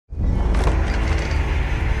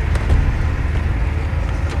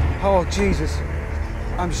Oh, Jesus.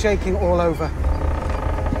 I'm shaking all over.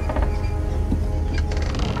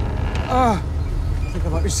 I think I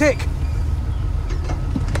might be sick.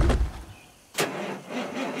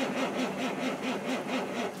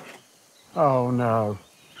 Oh, no.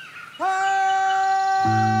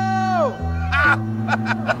 Oh!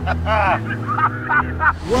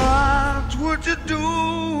 What would you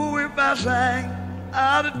do if I sang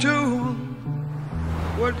out of tune?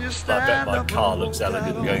 Would you stand I bet my car looks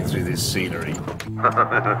elegant going through this scenery.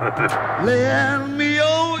 Lend me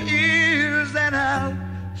your ears and I'll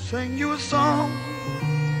sing you a song.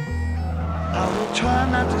 I will try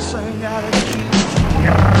not to sing out of key.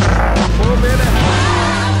 Oh, baby.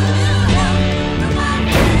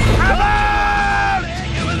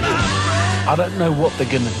 I don't know what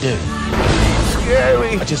they're gonna do.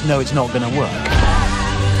 Scary. I just know it's not gonna work.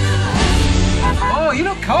 Oh, you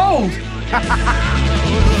look cold.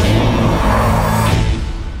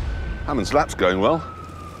 Hammond's lap's going well.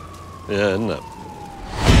 Yeah, isn't it?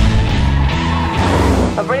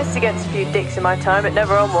 I've raced against a few dicks in my time, but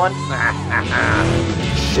never on one.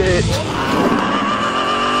 Shit.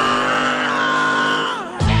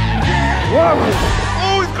 Whoa!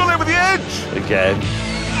 Oh, he's gone over the edge! Again.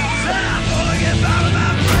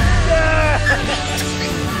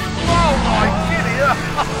 Oh, my giddy up!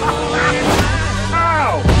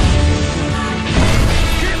 Ow!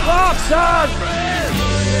 Clarkson!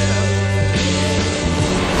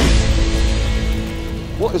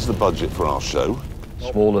 What is the budget for our show?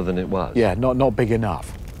 Smaller than it was. Yeah, not big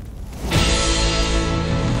enough.